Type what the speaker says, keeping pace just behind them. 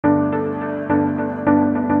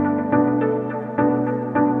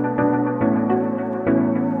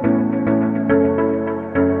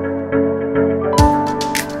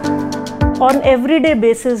On everyday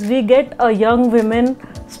basis, we get a young woman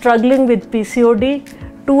struggling with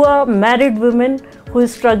PCOD to a married woman who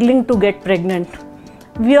is struggling to get pregnant.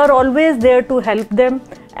 We are always there to help them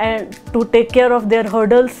and to take care of their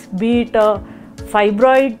hurdles, be it a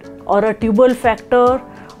fibroid or a tubal factor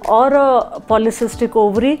or a polycystic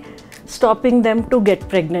ovary, stopping them to get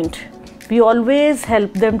pregnant. We always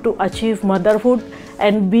help them to achieve motherhood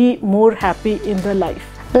and be more happy in their life.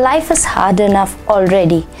 Life is hard enough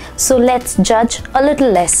already, so let's judge a little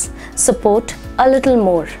less, support a little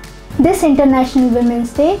more. This International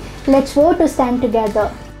Women's Day, let's vote to stand together.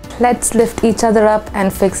 Let's lift each other up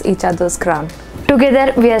and fix each other's crown.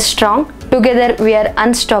 Together we are strong, together we are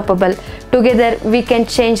unstoppable, together we can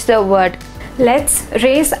change the world. Let's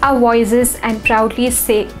raise our voices and proudly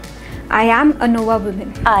say, I am a Nova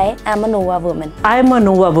woman. I am a Nova woman. I am a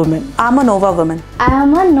Nova woman. I'm a Nova woman. I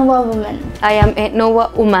am a Nova woman. I am a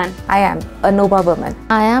Nova woman. I am a Nova woman.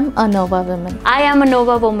 I am a Nova woman. I am a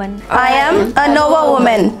Nova woman. I am a Nova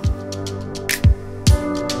woman.